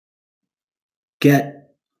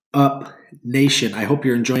Get Up Nation. I hope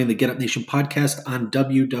you're enjoying the Get Up Nation podcast on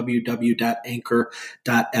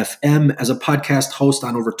www.anchor.fm. As a podcast host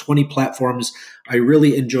on over 20 platforms, I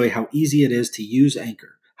really enjoy how easy it is to use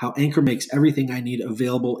Anchor, how Anchor makes everything I need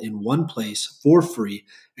available in one place for free,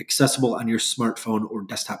 accessible on your smartphone or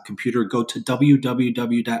desktop computer. Go to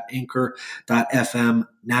www.anchor.fm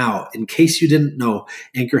now. In case you didn't know,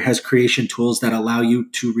 Anchor has creation tools that allow you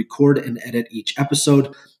to record and edit each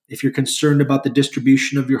episode. If you're concerned about the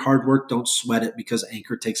distribution of your hard work, don't sweat it because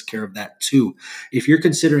Anchor takes care of that too. If you're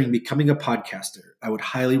considering becoming a podcaster, I would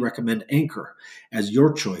highly recommend Anchor as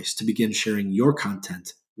your choice to begin sharing your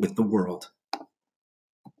content with the world.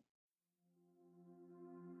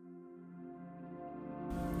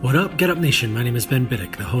 What up, Get Up Nation? My name is Ben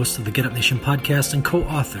Biddick, the host of the Get Up Nation podcast and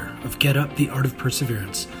co-author of Get Up, The Art of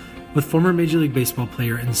Perseverance, with former Major League Baseball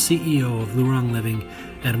player and CEO of Luron Living,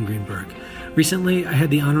 Adam Greenberg. Recently, I had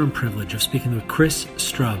the honor and privilege of speaking with Chris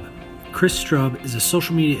Strub. Chris Strub is a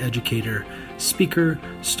social media educator, speaker,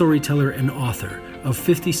 storyteller, and author of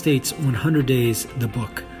 50 States, 100 Days, the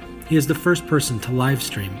book. He is the first person to live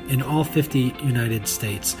stream in all 50 United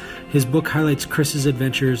States. His book highlights Chris's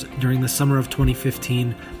adventures during the summer of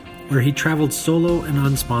 2015, where he traveled solo and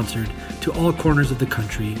unsponsored to all corners of the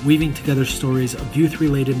country, weaving together stories of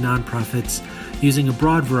youth-related nonprofits using a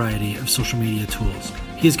broad variety of social media tools.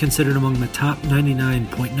 He is considered among the top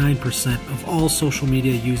 99.9% of all social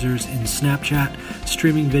media users in Snapchat,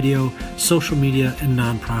 streaming video, social media, and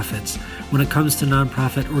nonprofits. When it comes to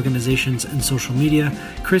nonprofit organizations and social media,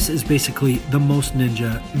 Chris is basically the most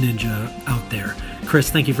ninja out there.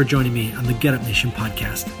 Chris, thank you for joining me on the Get Up Nation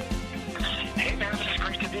podcast. Hey man, it's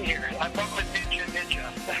great to be here. I'm up with Ninja.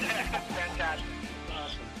 Fantastic.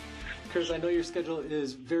 Awesome. Chris, I know your schedule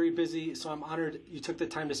is very busy, so I'm honored you took the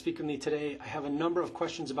time to speak with me today. I have a number of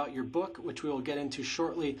questions about your book, which we will get into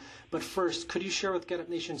shortly. But first, could you share with Get Up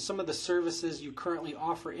Nation some of the services you currently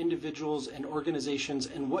offer individuals and organizations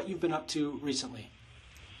and what you've been up to recently?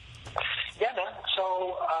 Yeah, man.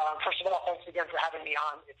 So, first of all, thanks again for having me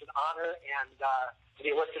on. It's an honor, and to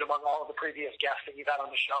be listed among all of the previous guests that you've had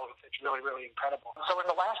on the show, it's really, really incredible. So in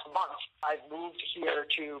the last month, I've moved here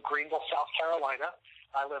to Greenville, South Carolina.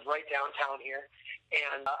 I live right downtown here,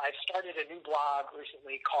 and I've started a new blog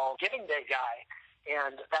recently called Giving Day Guy,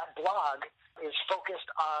 and that blog is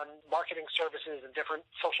focused on marketing services and different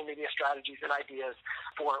social media strategies and ideas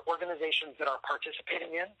for organizations that are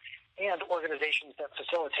participating in and organizations that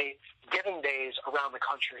facilitate giving days around the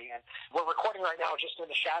country. And we're recording right now just in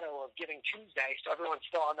the shadow of Giving Tuesday, so everyone's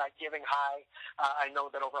still on that giving high. I know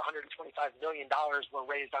that over $125 million were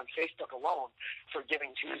raised on Facebook alone for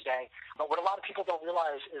Giving Tuesday. But what a lot of people don't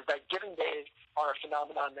realize is that giving days are a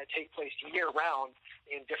phenomenon that take place year-round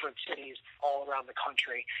in different cities all around the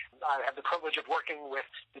country. I have the privilege of working with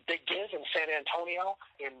the Big Give in San Antonio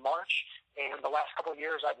in March, and the last couple of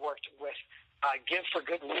years I've worked with Give for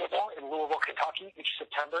Good Louisville in Louisville, Kentucky each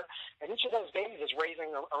September. And each of those days is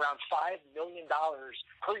raising around $5 million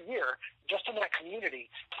per year just in that community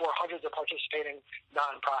for hundreds of participating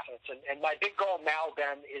nonprofits. And my big goal now,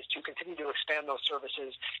 Ben, is to continue to expand those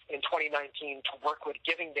services in 2019 to work with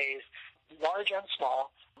giving days, large and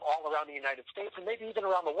small, all around the United States and maybe even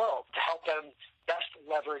around the world, to help them best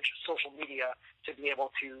leverage social media to be able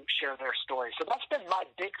to share their story. So that's been my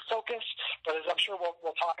big focus, but as I'm sure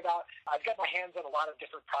we'll talk about, I've got my hands on a lot of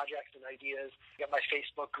different projects and ideas. I've got my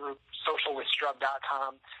Facebook group,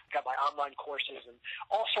 socialwithstrub.com, got my online courses, and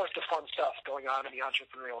all sorts of fun stuff going on in the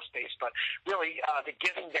entrepreneurial space. But really, the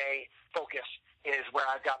Giving Day focus is where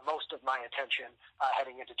I've got most of my attention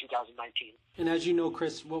heading into 2019. And as you know,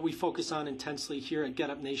 Chris, what we focus on intensely here at Get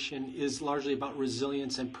Up Nation is largely about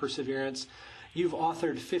resilience and perseverance. You've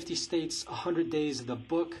authored 50 States, 100 Days, the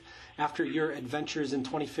book, after your adventures in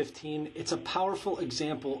 2015. It's a powerful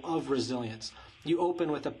example of resilience. You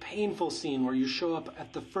open with a painful scene where you show up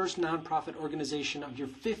at the first nonprofit organization of your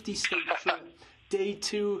 50-state trip. Day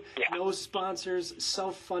 2, no sponsors,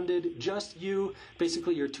 self-funded, just you,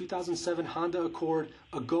 basically your 2007 Honda Accord,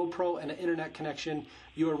 a GoPro, and an internet connection.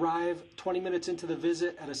 You arrive 20 minutes into the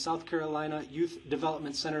visit at a South Carolina Youth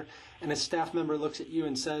Development Center, and a staff member looks at you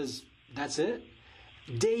and says, "That's it?"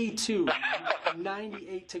 Day 2,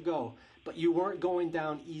 98 to go. But you weren't going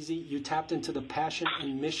down easy. You tapped into the passion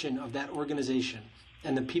and mission of that organization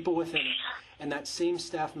and the people within it. And that same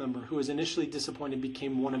staff member who was initially disappointed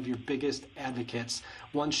became one of your biggest advocates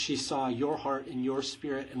once she saw your heart and your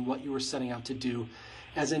spirit and what you were setting out to do.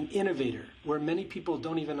 As an innovator, where many people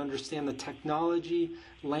don't even understand the technology,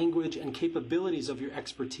 language, and capabilities of your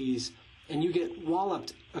expertise, and you get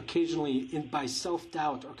walloped occasionally by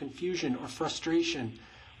self-doubt or confusion or frustration,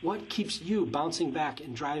 What keeps you bouncing back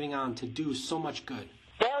and driving on to do so much good?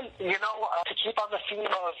 Well, to keep on the theme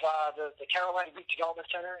of the Carolina Youth Development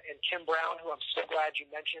Center and Kim Brown, who I'm so glad you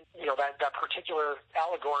mentioned, that particular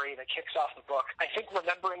allegory that kicks off the book, I think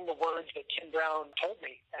remembering the words that Kim Brown told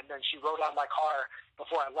me and then she wrote on my car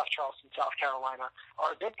before I left Charleston, South Carolina,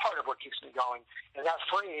 are a big part of what keeps me going. And that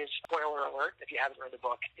phrase, spoiler alert, if you haven't read the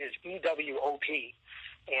book, is EWOP.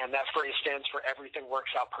 And that phrase stands for everything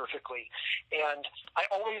works out perfectly. And I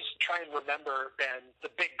always try and remember, Ben,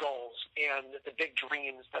 the big goals and the big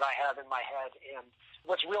dreams that I have in my head. And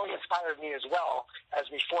what's really inspired me as well, as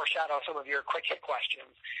we foreshadow some of your quick hit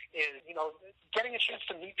questions, is, getting a chance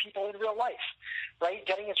to meet people in real life, right?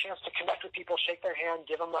 Getting a chance to connect with people, shake their hand,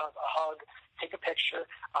 give them a hug, take a picture.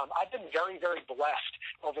 I've been very, very blessed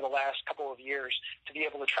over the last couple of years to be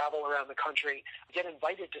able to travel around the country, get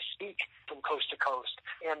invited to speak from coast to coast.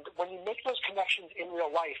 And when you make those connections in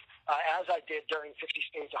real life, as I did during 50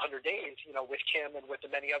 States, 100 Days, with Kim and with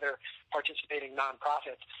the many other participating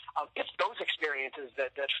nonprofits, it's those experiences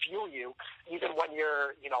that fuel you, even when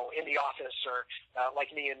you're, in the office or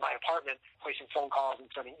like me in my apartment, placing phone calls and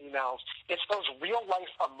sending emails. It's those real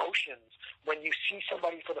life emotions when you see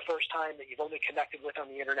somebody for the first time that you've only connected with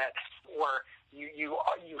on the internet, or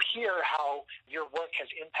you hear how your work has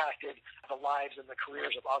impacted the lives and the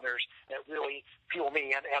careers of others that really fuel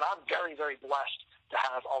me. And I'm very, very blessed to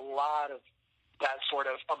have a lot of that sort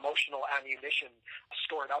of emotional ammunition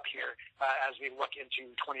stored up here as we look into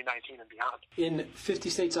 2019 and beyond. In 50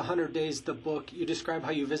 States, 100 Days, the book, you describe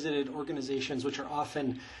how you visited organizations which are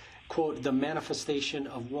often, quote, the manifestation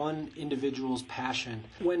of one individual's passion.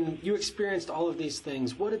 When you experienced all of these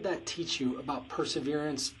things, what did that teach you about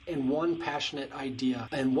perseverance and one passionate idea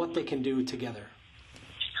and what they can do together?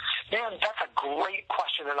 Man, that's a great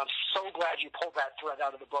question, and I'm so glad you pulled that thread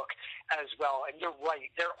out of the book as well. And you're right,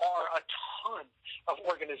 there are a ton of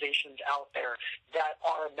organizations out there that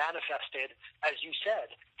are manifested, as you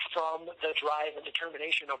said, from the drive and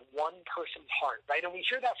determination of one person's heart, right? And we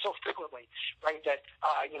hear that so frequently, right, that,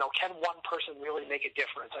 can one person really make a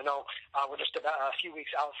difference? I know we're just about a few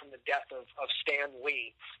weeks out from the death of Stan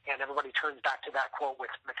Lee, and everybody turns back to that quote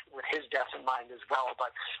with his death in mind as well.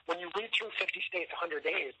 But when you read through 50 States, 100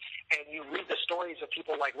 Days, and you read the stories of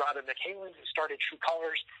people like Robin McCallan, who started True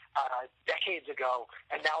Colors decades ago,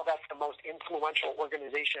 and now that's the most influential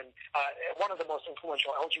organization, one of the most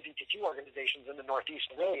influential LGBTQ organizations in the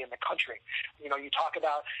Northeast, really in the country. You talk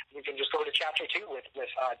about, we can just go to chapter 2 with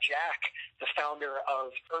Jack, the founder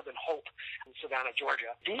of Urban Hope in Savannah,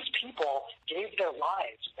 Georgia. These people gave their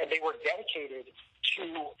lives, and they were dedicated to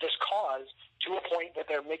this cause to a point that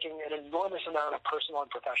they're making an enormous amount of personal and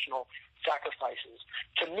professional sacrifices.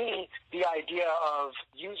 To me, the idea of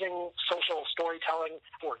using social storytelling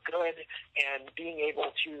for good and being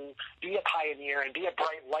able to be a pioneer and be a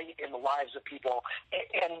bright light in the lives of people,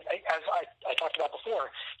 and as I talked about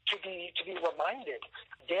before, to be reminded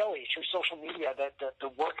daily through social media that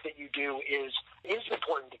the work that you do is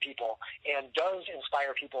important to people and does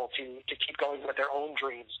inspire people to keep going with their own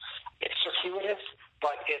dreams. It's circuitous,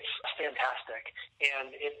 but it's fantastic.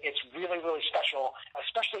 And it's really, really special,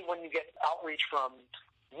 especially when you get outreach from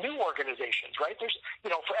new organizations, right? There's,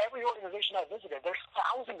 for every organization I've visited, there's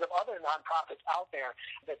thousands of other nonprofits out there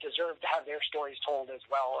that deserve to have their stories told as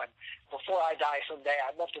well. And before I die someday,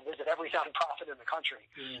 I'd love to visit every nonprofit in the country,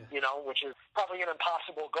 which is probably an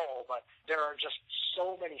impossible goal, but there are just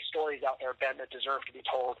so many stories out there, Ben, that deserve to be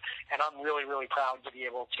told. And I'm really, really proud to be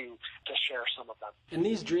able to share some of them. And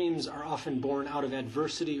these dreams are often born out of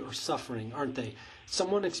adversity or suffering, aren't they?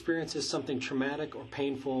 Someone experiences something traumatic or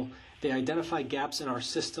painful. They identify gaps in our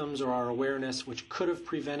systems or our awareness which could have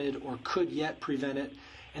prevented or could yet prevent it,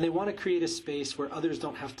 and they want to create a space where others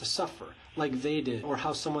don't have to suffer like they did or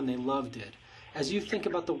how someone they love did. As you think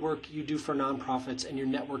about the work you do for nonprofits and your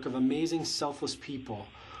network of amazing selfless people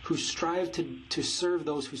who strive to serve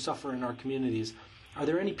those who suffer in our communities, are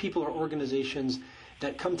there any people or organizations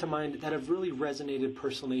that come to mind that have really resonated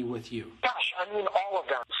personally with you? Gosh, all of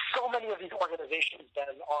them. So many of these organizations,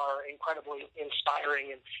 Ben, are incredibly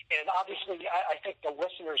inspiring. And obviously, I think the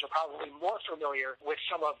listeners are probably more familiar with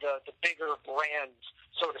some of the bigger brands,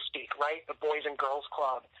 so to speak, right? The Boys and Girls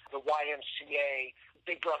Club, the YMCA,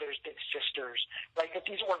 Big Brothers, Big Sisters, right? That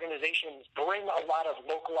these organizations bring a lot of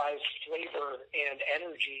localized flavor and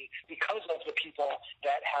energy because of the people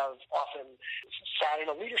that have often sat in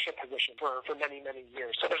a leadership position for many, many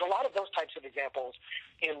years. So there's a lot of those types of examples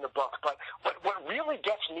in the book. But what really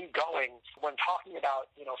gets me going when talking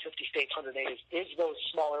about, 50 states, 100 days, is those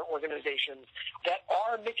smaller organizations that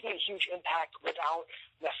are making a huge impact without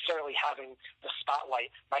necessarily having the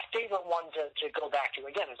spotlight. My favorite one to go back to,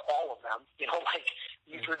 again, is all of them. Like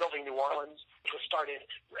Youth Rebuilding New Orleans, which was started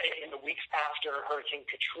in the weeks after Hurricane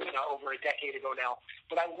Katrina over a decade ago now.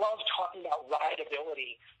 But I love talking about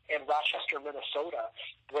rideability in Rochester, Minnesota,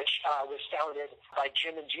 which was founded by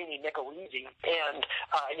Jim and Jeannie Niccolisi. And,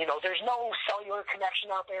 there's no cellular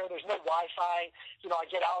connection out there. There's no Wi-Fi. I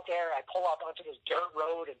get out there, I pull up onto this dirt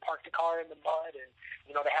road and park the car in the mud, and,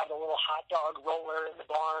 they have the little hot dog roller in the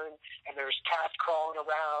barn, and there's cats crawling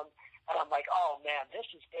around. And I'm like, oh, man, this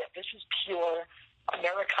is it. This is pure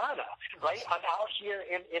Americana, right? I'm out here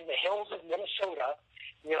in the hills of Minnesota,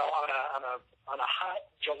 on a hot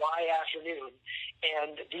July afternoon,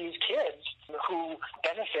 and these kids who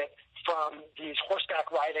benefit from these horseback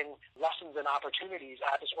riding lessons and opportunities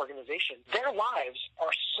at this organization, their lives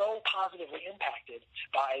are so positively impacted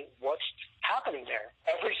by what's happening there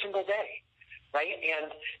every single day, right? And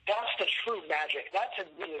that's the true magic. That to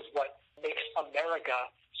me is what makes America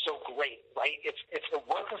so great, right? It's the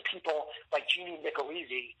work of people like Jeannie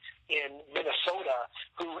Niccolisi in Minnesota,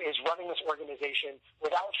 who is running this organization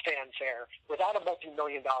without fanfare, without a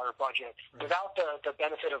multi-million-dollar budget, right, without the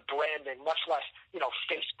benefit of branding, much less,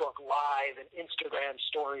 Facebook Live and Instagram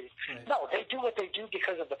stories. Right. No, they do what they do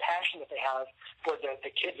because of the passion that they have for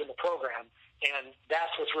the kids in the program. And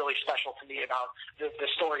that's what's really special to me about the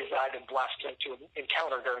stories that I've been blessed to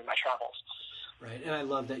encounter during my travels. Right, and I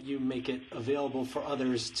love that you make it available for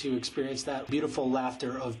others to experience that beautiful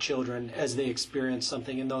laughter of children as they experience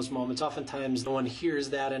something in those moments. Oftentimes, no one hears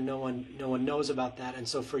that, and no one knows about that. And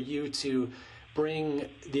so, for you to bring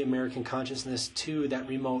the American consciousness to that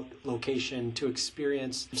remote location to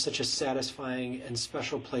experience such a satisfying and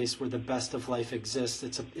special place where the best of life exists,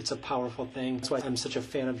 it's a powerful thing. That's why I'm such a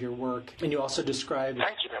fan of your work. And you also describe,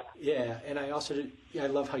 thank you. Yeah, and I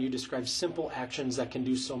love how you describe simple actions that can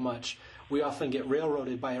do so much. We often get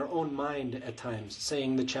railroaded by our own mind at times,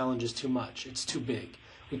 saying the challenge is too much, it's too big.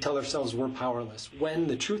 We tell ourselves we're powerless, when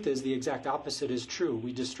the truth is the exact opposite is true.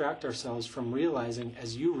 We distract ourselves from realizing,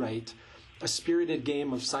 as you write, a spirited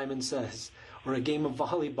game of Simon Says, or a game of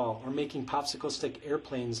volleyball, or making popsicle stick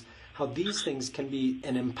airplanes, how these things can be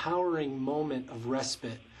an empowering moment of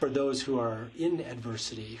respite for those who are in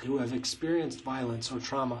adversity, who have experienced violence or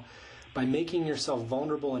trauma. By making yourself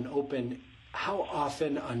vulnerable and open, how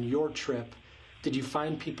often on your trip did you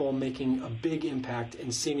find people making a big impact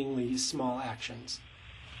in seemingly small actions?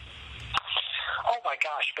 Oh my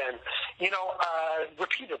gosh, Ben.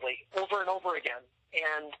 Repeatedly, over and over again.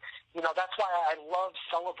 And, that's why I love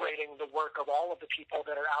celebrating the work of all of the people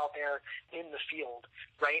that are out there in the field,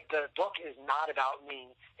 right? The book is not about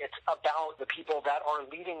me. It's about the people that are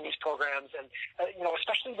leading these programs and,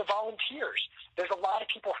 especially the volunteers. There's a lot of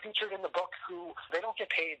people featured in the book who they don't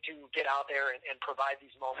get paid to get out there and provide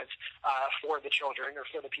these moments for the children or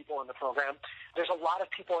for the people in the program. There's a lot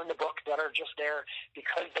of people in the book that are just there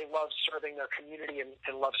because they love serving their community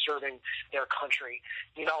and love serving their country,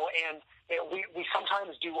 and we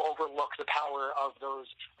sometimes do overlook the power of those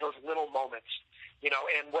little moments,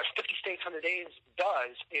 and what 50 States, 100 Days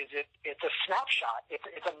does is it's a snapshot.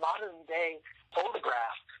 It's a modern day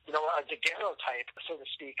photograph, a daguerreotype, so to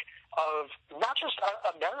speak, of not just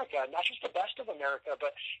America, not just the best of America,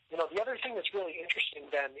 but, the other thing that's really interesting,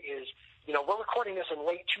 Ben, is, we're recording this in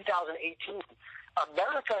late 2018.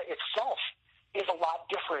 America itself is a lot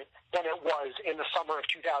different than it was in the summer of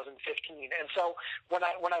 2015. And so when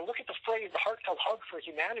I look at the phrase, the heartfelt hug for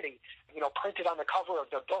humanity, printed on the cover of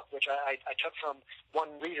the book, which I took from one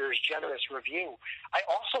reader's generous review, I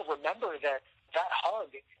also remember that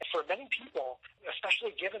hug, for many people,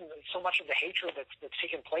 especially given so much of the hatred that's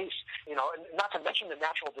taken place, and not to mention the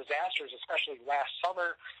natural disasters, especially last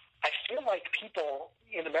summer, I feel like people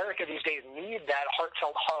in America these days need that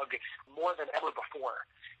heartfelt hug more than ever before.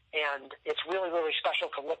 And it's really, really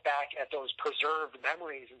special to look back at those preserved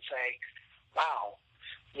memories and say, wow,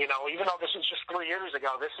 even though this was just 3 years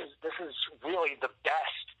ago, this is really the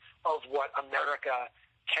best of what America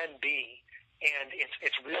can be. And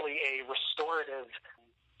it's really a restorative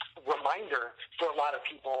reminder for a lot of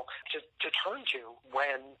people to turn to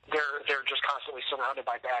when they're just constantly surrounded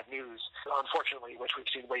by bad news, unfortunately, which we've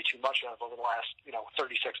seen way too much of over the last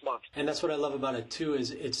 36 months. And that's what I love about it too,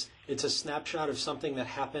 is it's a snapshot of something that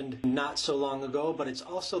happened not so long ago, but it's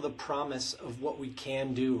also the promise of what we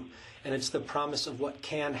can do. and it's the promise of what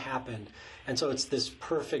can happen. And so it's this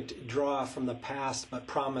perfect draw from the past, but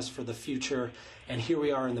promise for the future. And here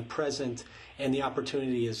we are in the present, and the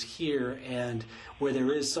opportunity is here. And where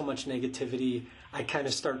there is so much negativity, I kind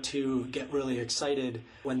of start to get really excited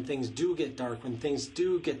when things do get dark, when things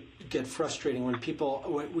do get frustrating,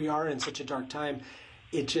 when we are in such a dark time.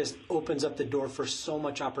 It just opens up the door for so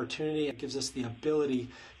much opportunity. It gives us the ability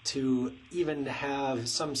to even have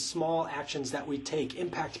some small actions that we take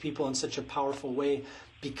impact people in such a powerful way,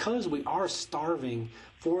 because we are starving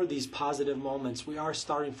for these positive moments. We are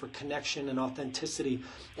starving for connection and authenticity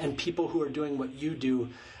and people who are doing what you do,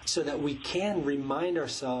 so that we can remind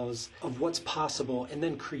ourselves of what's possible and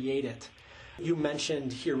then create it. You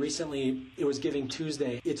mentioned here recently, it was Giving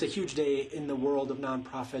Tuesday. It's a huge day in the world of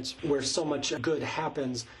nonprofits where so much good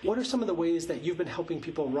happens. What are some of the ways that you've been helping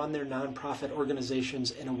people run their nonprofit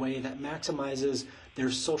organizations in a way that maximizes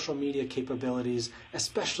their social media capabilities,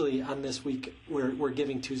 especially on this week where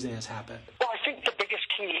Giving Tuesday has happened? Well, I think the biggest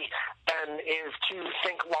key, Ben, is to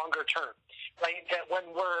think longer term. Right? That when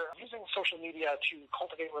we're using social media to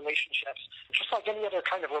cultivate relationships, just like any other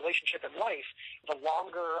kind of relationship in life, the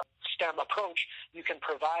longer STEM approach you can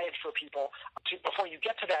provide for people before you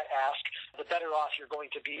get to that ask, the better off you're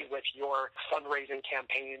going to be with your fundraising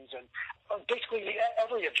campaigns and basically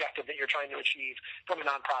every objective that you're trying to achieve from a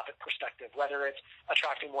nonprofit perspective, whether it's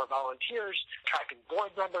attracting more volunteers, attracting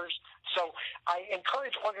board members. So I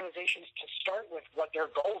encourage organizations to start with what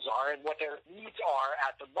their goals are and what their needs are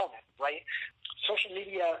at the moment, right? Social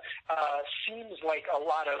media seems like a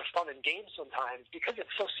lot of fun and games sometimes because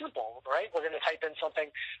it's so simple, right? We're going to type in something,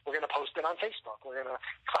 we're going to post it on Facebook, we're going to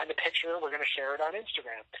find a picture, we're going to share it on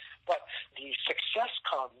Instagram. But the success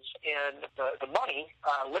comes and the money,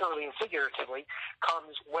 literally and figuratively,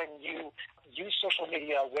 comes when you use social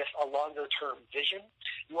media with a longer-term vision.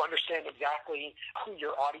 You understand exactly who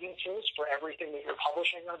your audience is for everything that you're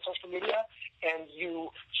publishing on social media, and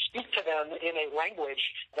you speak to them in a language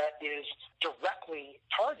that is directly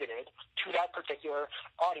targeted to that particular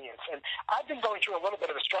audience. And I've been going through a little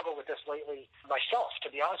bit of a struggle with this lately myself,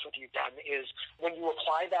 to be honest with you, Ben, is when you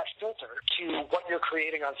apply that filter to what you're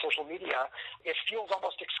creating on social media, it feels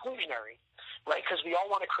almost exclusionary. Right, because we all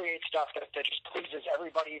want to create stuff that just pleases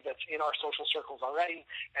everybody that's in our social circles already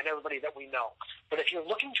and everybody that we know. But if you're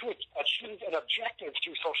looking to achieve an objective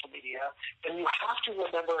through social media, then you have to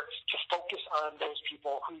remember to focus on those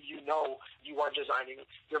people who you know you are designing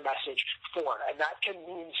your message for. And that can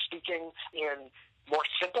mean speaking in more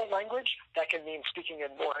simple language, that can mean speaking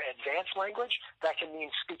in more advanced language, that can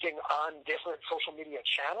mean speaking on different social media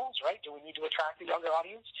channels, right? Do we need to attract the younger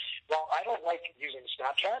audience? Well, I don't like using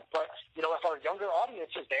Snapchat, but, if our younger audience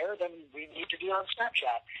is there, then we need to be on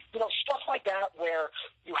Snapchat. Stuff like that where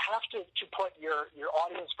you have to put your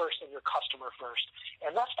audience first and your customer first.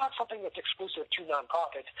 And that's not something that's exclusive to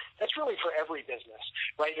nonprofits. That's really for every business,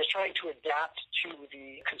 right? It's trying to adapt to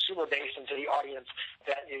the consumer base and to the audience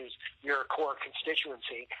that is your core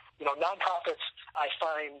constituency. Nonprofits, I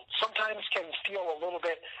find, sometimes can feel a little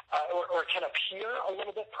bit or can appear a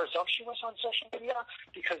little bit presumptuous on social media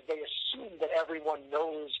because they assume that everyone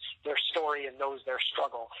knows their story and knows their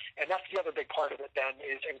struggle. And that's the other big part of it, then,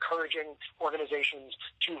 is encouraging organizations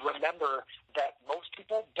to remember that most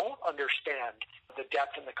people don't understand the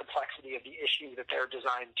depth and the complexity of the issue that they're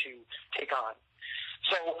designed to take on.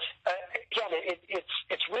 So, again,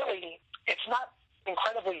 it's not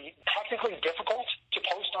incredibly technically difficult to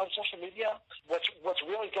post on social media. What's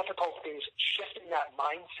really difficult is shifting that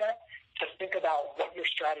mindset to think about what your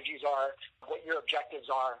strategies are, what your objectives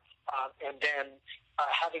are, and then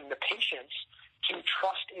having the patience to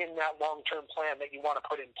trust in that long-term plan that you want to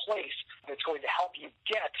put in place that's going to help you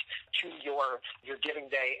get to your Giving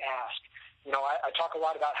Day ask. I talk a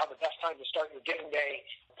lot about how the best time to start your Giving Day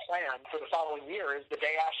plan for the following year is the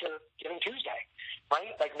day after Giving Tuesday,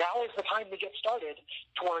 right? Like, now is the time to get started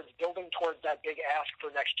towards building towards that big ask for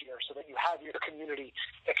next year so that you have your community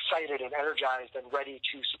excited and energized and ready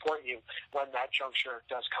to support you when that juncture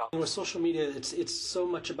does come. With social media, it's so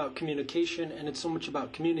much about communication, and it's so much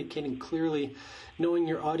about communicating clearly, knowing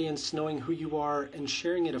your audience, knowing who you are, and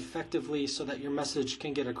sharing it effectively so that your message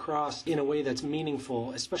can get across in a way that's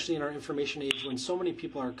meaningful, especially in our information age when so many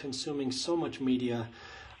people are consuming so much media.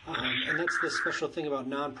 And that's the special thing about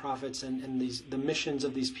nonprofits and the missions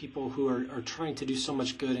of these people who are trying to do so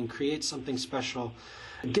much good and create something special.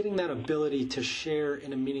 Getting that ability to share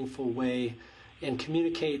in a meaningful way and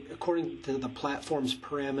communicate according to the platform's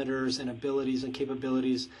parameters and abilities and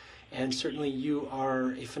capabilities. And certainly you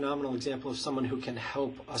are a phenomenal example of someone who can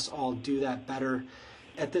help us all do that better.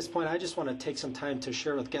 At this point, I just want to take some time to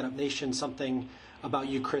share with Get Up Nation something about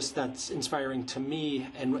you, Chris, that's inspiring to me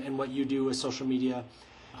and what you do with social media.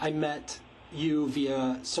 I met you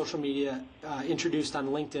via social media, introduced on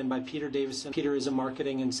LinkedIn by Peter Davison. Peter is a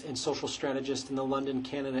marketing and social strategist in the London,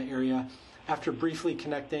 Canada area. After briefly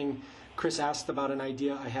connecting, Chris asked about an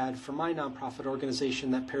idea I had for my nonprofit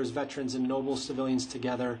organization that pairs veterans and noble civilians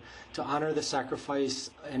together to honor the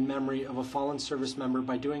sacrifice and memory of a fallen service member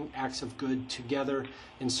by doing acts of good together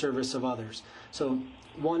in service of others. So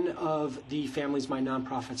one of the families my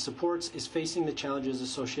nonprofit supports is facing the challenges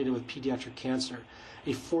associated with pediatric cancer.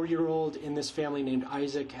 A 4-year-old in this family named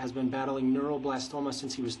Isaac has been battling neuroblastoma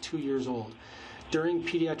since he was 2 years old. During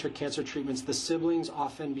pediatric cancer treatments, the siblings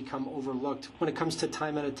often become overlooked when it comes to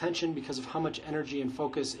time and attention because of how much energy and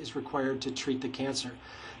focus is required to treat the cancer.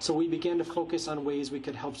 So we began to focus on ways we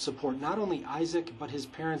could help support not only Isaac, but his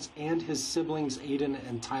parents and his siblings, Aiden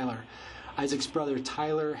and Tyler. Isaac's brother,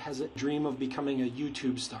 Tyler, has a dream of becoming a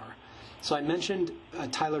YouTube star. So I mentioned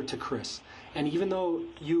Tyler to Chris. And even though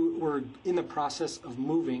you were in the process of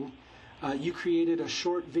moving, you created a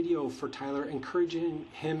short video for Tyler encouraging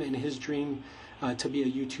him in his dream to be a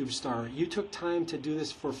YouTube star. You took time to do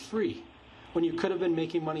this for free when you could have been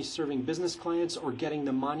making money serving business clients or getting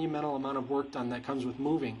the monumental amount of work done that comes with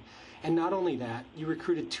moving. And not only that, you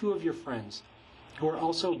recruited 2 of your friends who are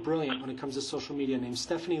also brilliant when it comes to social media, named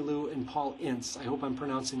Stephanie Liu and Paul Ince. I hope I'm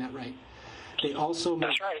pronouncing that right. They also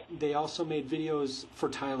made videos for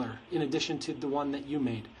Tyler, in addition to the one that you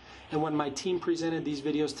made. And when my team presented these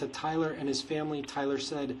videos to Tyler and his family, Tyler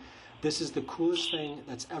said, "This is the coolest thing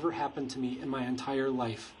that's ever happened to me in my entire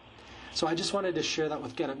life." So I just wanted to share that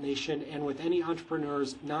with Get Up Nation and with any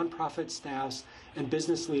entrepreneurs, nonprofit staffs, and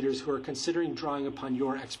business leaders who are considering drawing upon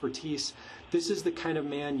your expertise. This is the kind of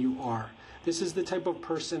man you are. This is the type of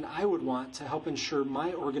person I would want to help ensure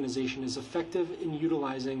my organization is effective in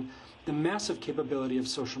utilizing the massive capability of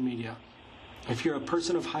social media. If you're a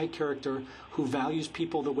person of high character who values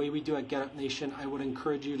people the way we do at Get Up Nation, I would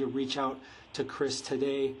encourage you to reach out to Chris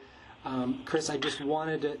today. Chris, I just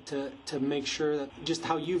wanted to make sure that just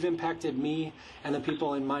how you've impacted me and the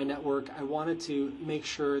people in my network, I wanted to make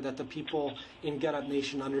sure that the people in Get Up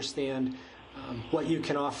Nation understand what you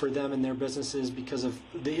can offer them and their businesses because of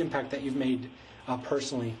the impact that you've made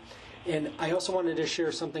personally. And I also wanted to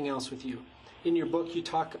share something else with you. In your book, you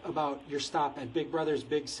talk about your stop at Big Brothers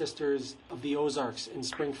Big Sisters of the Ozarks in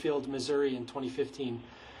Springfield, Missouri in 2015.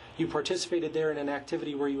 You participated there in an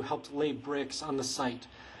activity where you helped lay bricks on the site.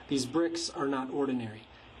 These bricks are not ordinary.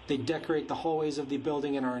 They decorate the hallways of the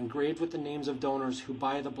building and are engraved with the names of donors who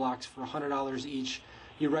buy the blocks for $100 each.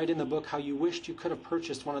 You write in the book how you wished you could have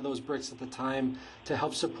purchased one of those bricks at the time to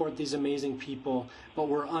help support these amazing people, but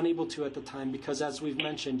were unable to at the time because, as we've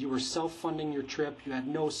mentioned, you were self-funding your trip, you had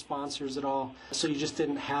no sponsors at all, so you just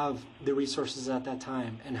didn't have the resources at that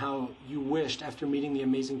time, and how you wished, after meeting the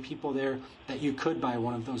amazing people there, that you could buy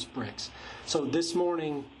one of those bricks. So this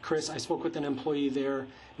morning, Chris, I spoke with an employee there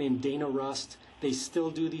named Dana Rust. They still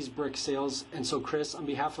do these brick sales. And so, Chris, on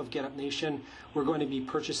behalf of Get Up Nation, we're going to be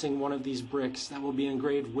purchasing one of these bricks that will be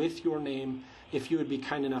engraved with your name, if you would be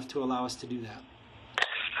kind enough to allow us to do that.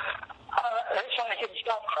 So I can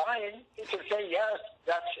stop crying to say yes.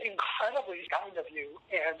 That's incredibly kind of you.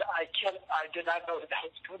 And I did not know that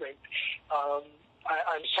was coming.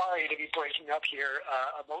 I'm sorry to be breaking up here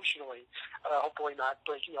emotionally. Hopefully not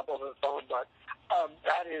breaking up over the phone, but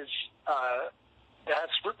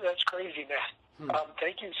that's crazy, man.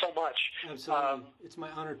 Thank you so much. Absolutely. It's my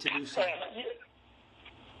honor to do so.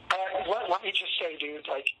 Let me just say, dude,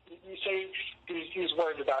 like, you say these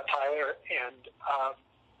words about Tyler, and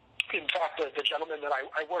in fact, the gentleman that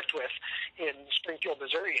I worked with in Springfield,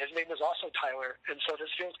 Missouri, his name is also Tyler, and so this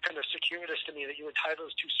feels kind of circuitous to me that you would tie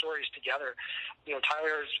those two stories together. You know,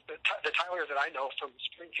 the Tyler that I know from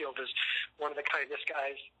Springfield is one of the kindest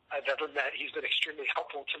guys I've ever met. He's been extremely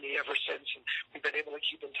helpful to me ever since, and we've been able to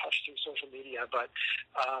keep in touch through social media. But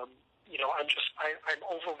you know, I'm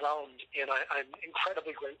overwhelmed, and I'm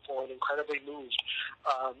incredibly grateful and incredibly moved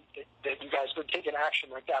that you guys would take an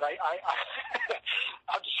action like that.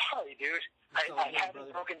 I'm sorry, dude. I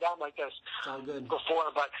haven't broken down like this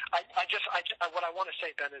before, but what I want to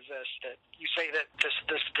say, Ben, is this: that you say that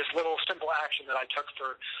this little simple action that I took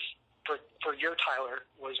for your Tyler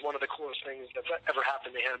was one of the coolest things that's ever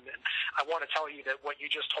happened to him, and I want to tell you that what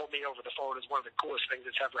you just told me over the phone is one of the coolest things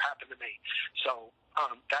that's ever happened to me. So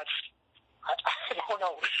that's I don't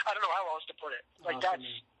know how else to put it. Like, awesome,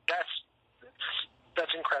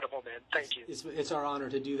 that's incredible, man. Thank you. It's our honor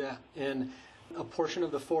to do that. And a portion of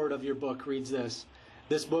the foreword of your book reads this: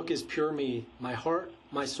 "This book is pure me, my heart,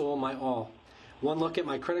 my soul, my all. One look at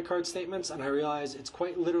my credit card statements and I realize it's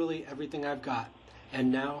quite literally everything I've got.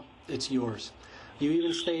 And now it's yours. You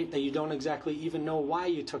even state that you don't exactly even know why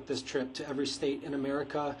you took this trip to every state in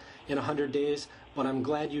America in 100 days, but I'm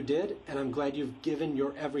glad you did, and I'm glad you've given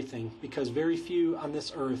your everything, because very few on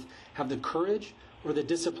this earth have the courage or the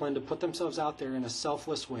discipline to put themselves out there in a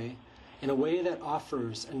selfless way, in a way that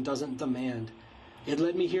offers and doesn't demand. It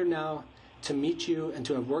led me here now to meet you and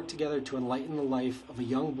to have worked together to enlighten the life of a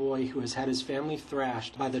young boy who has had his family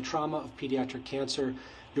thrashed by the trauma of pediatric cancer.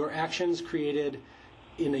 Your actions created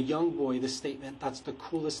in a young boy the statement, "That's the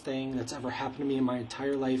coolest thing that's ever happened to me in my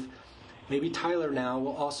entire life." Maybe Tyler now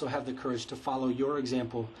will also have the courage to follow your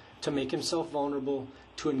example, to make himself vulnerable,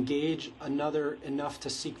 to engage another enough to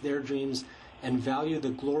seek their dreams and value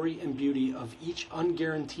the glory and beauty of each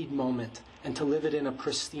unguaranteed moment, and to live it in a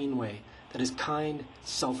pristine way that is kind,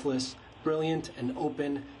 selfless, brilliant, and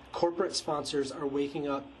open. Corporate sponsors are waking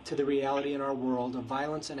up to the reality in our world of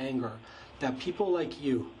violence and anger, that people like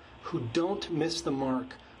you, who don't miss the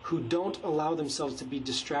mark, who don't allow themselves to be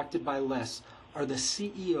distracted by less, are the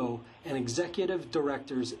CEO and executive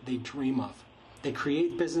directors they dream of. They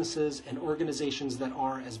create businesses and organizations that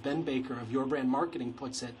are, as Ben Baker of Your Brand Marketing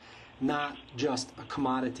puts it, not just a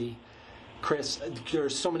commodity. Chris,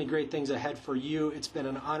 there's so many great things ahead for you. It's been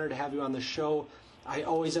an honor to have you on the show. I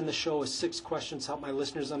always end the show with 6 questions to help my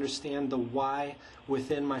listeners understand the why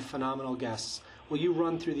within my phenomenal guests. Will you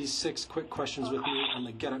run through these 6 quick questions with me on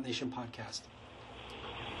the Get Up Nation podcast?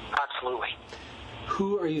 Absolutely.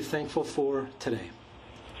 Who are you thankful for today?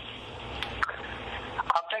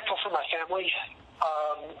 I'm thankful for my family.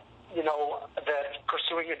 That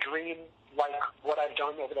pursuing a dream like what I've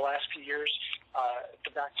done over the last few years,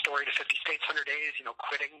 the backstory to 50 States, 100 Days,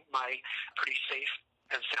 quitting my pretty safe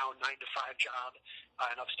and sound 9-to-5 job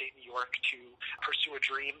in upstate New York to pursue a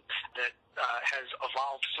dream that has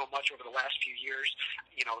evolved so much over the last few years.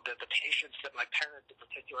 The patience that my parents in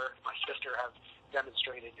particular, my sister, have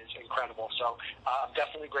demonstrated is incredible. So I'm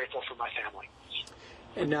definitely grateful for my family.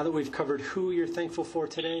 And now that we've covered who you're thankful for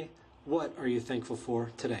today, what are you thankful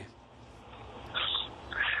for today?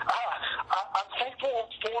 I'm thankful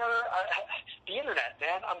for the internet,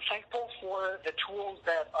 man. I'm thankful for the tools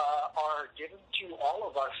that are given to all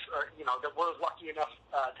of us, that we're lucky enough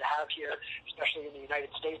to have here, especially in the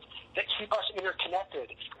United States, that keep us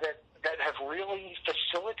interconnected, that have really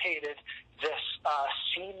facilitated this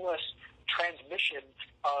seamless transmission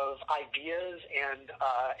of ideas and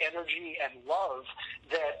energy and love,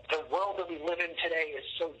 that the world that we live in today is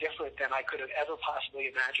so different than I could have ever possibly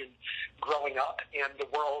imagined growing up. And the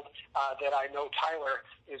world that I know Tyler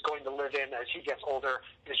is going to live in as he gets older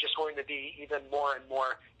is just going to be even more and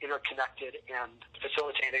more interconnected and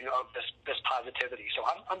facilitating of this positivity. So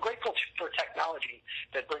I'm grateful for technology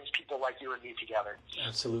that brings people like you and me together.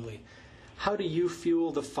 Absolutely. How do you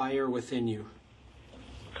fuel the fire within you?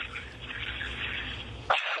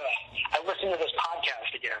 I listen to this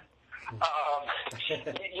podcast again.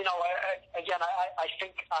 I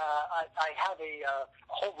think I have a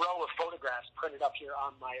whole row of photographs printed up here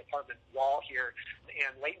on my apartment wall here,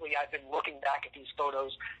 and lately I've been looking back at these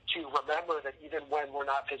photos to remember that even when we're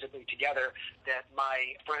not physically together, that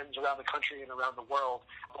my friends around the country and around the world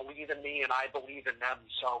believe in me and I believe in them.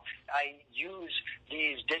 So I use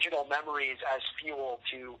these digital memories as fuel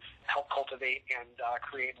to help cultivate and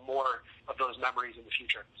create more of those memories in the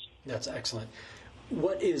future. That's excellent.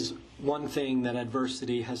 What is one thing that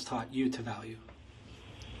adversity has taught you to value?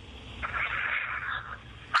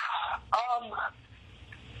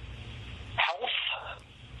 Health.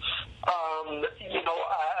 I'm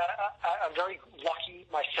very lucky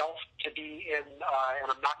myself to be in, and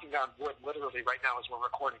I'm knocking on wood literally right now as we're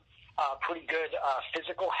recording, pretty good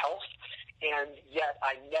physical health. And yet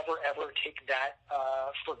I never, ever take that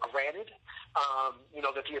for granted.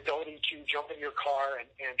 That the ability to jump in your car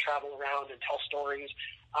and travel around and tell stories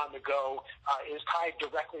on the go is tied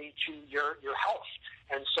directly to your health.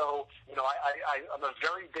 And so, I'm a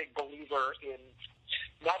very big believer in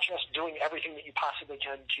not just doing everything that you possibly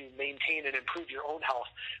can to maintain and improve your own health,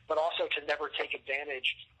 but also to never take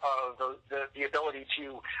advantage of the ability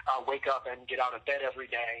to wake up and get out of bed every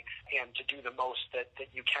day and to do the most that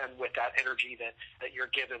you can with that energy that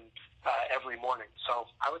you're given every morning. So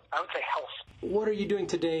I would say health. What are you doing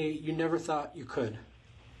today you never thought you could?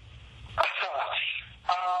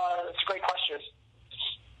 It's a great question.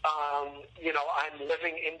 I'm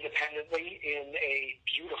living independently in a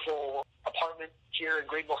beautiful apartment here in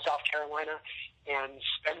Greenville, South Carolina, and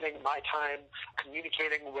spending my time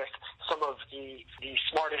communicating with some of the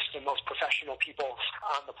smartest and most professional people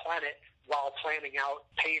on the planet while planning out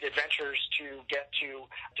paid adventures to get to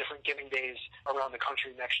different giving days around the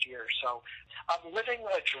country next year. So I'm living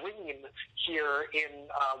a dream here in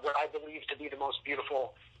what I believe to be the most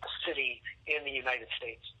beautiful city in the United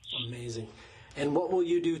States. Amazing. And what will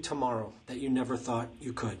you do tomorrow that you never thought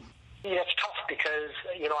you could? Yeah, it's tough because,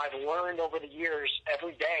 I've learned over the years,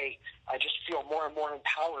 every day, I just feel more and more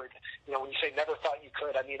empowered. When you say never thought you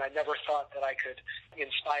could, I never thought that I could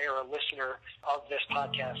inspire a listener of this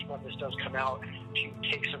podcast when this does come out to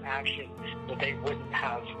take some action that they wouldn't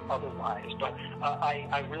have otherwise. But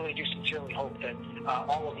I really do sincerely hope that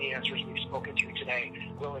all of the answers we've spoken to today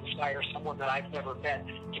will inspire someone that I've never met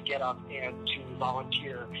to get up and to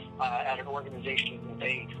volunteer at an organization that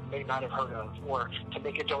they may not have heard of, or to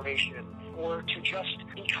make a donation, or to just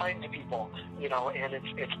be kind to people, and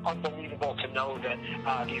it's unbelievable to know that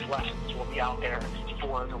these lessons will be out there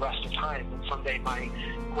for the rest of time, and someday my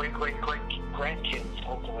great-great-great-grandkids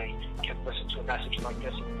hopefully can listen to a message like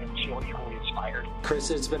this and feel equally inspired. Chris,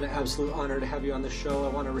 it's been an absolute honor to have you on the show. I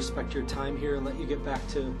want to respect your time here and let you get back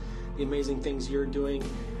to the amazing things you're doing.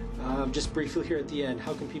 Just briefly here at the end,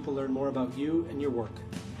 how can people learn more about you and your work?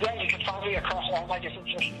 Yeah, you can follow me across all my different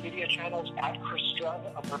social media channels at Chris Strub.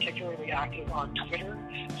 I'm particularly active on Twitter,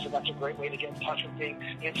 so that's a great way to get in touch with me.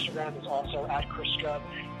 Instagram is also at Chris Strub.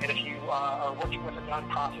 And if you are working with a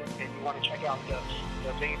nonprofit and you want to check out the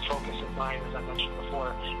main focus of mine, as I mentioned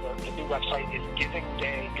before, the new website is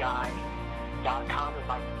givingdayguy.com, and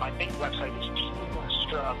my main website is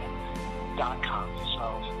teamstrub.com.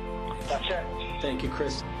 So that's it. Thank you,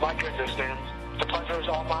 Chris. My goodness, man. The pleasure is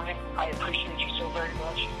all mine. I appreciate you so very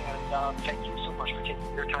much, and thank you so much for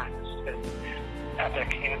taking your time. This has been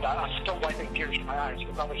epic, and I'm still wiping tears from my eyes. You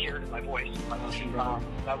can probably hear it in my voice. But,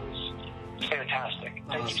 that was fantastic.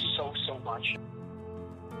 Thank you so much.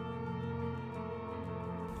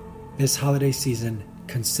 This holiday season,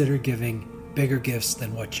 consider giving bigger gifts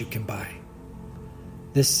than what you can buy.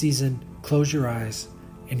 This season, close your eyes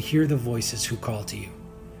and hear the voices who call to you.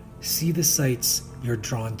 See the sights you're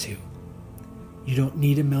drawn to. You don't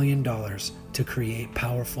need $1 million to create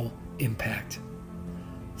powerful impact.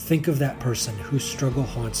 Think of that person whose struggle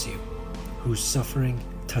haunts you, whose suffering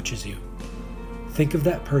touches you. Think of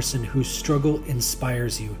that person whose struggle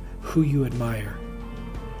inspires you, who you admire.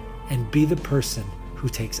 And be the person who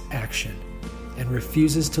takes action and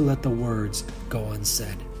refuses to let the words go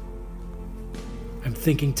unsaid. I'm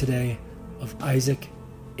thinking today of Isaac,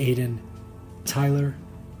 Aiden, Tyler,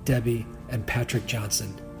 Debbie, and Patrick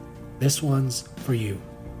Johnson. This one's for you.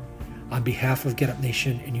 On behalf of Get Up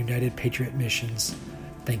Nation and United Patriot Missions,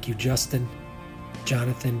 thank you Justin,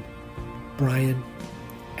 Jonathan, Brian,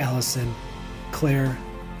 Allison, Claire,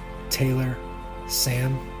 Taylor,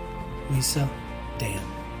 Sam, Lisa, Dan,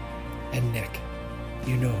 and Nick.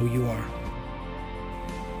 You know who you are.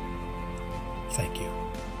 Thank you.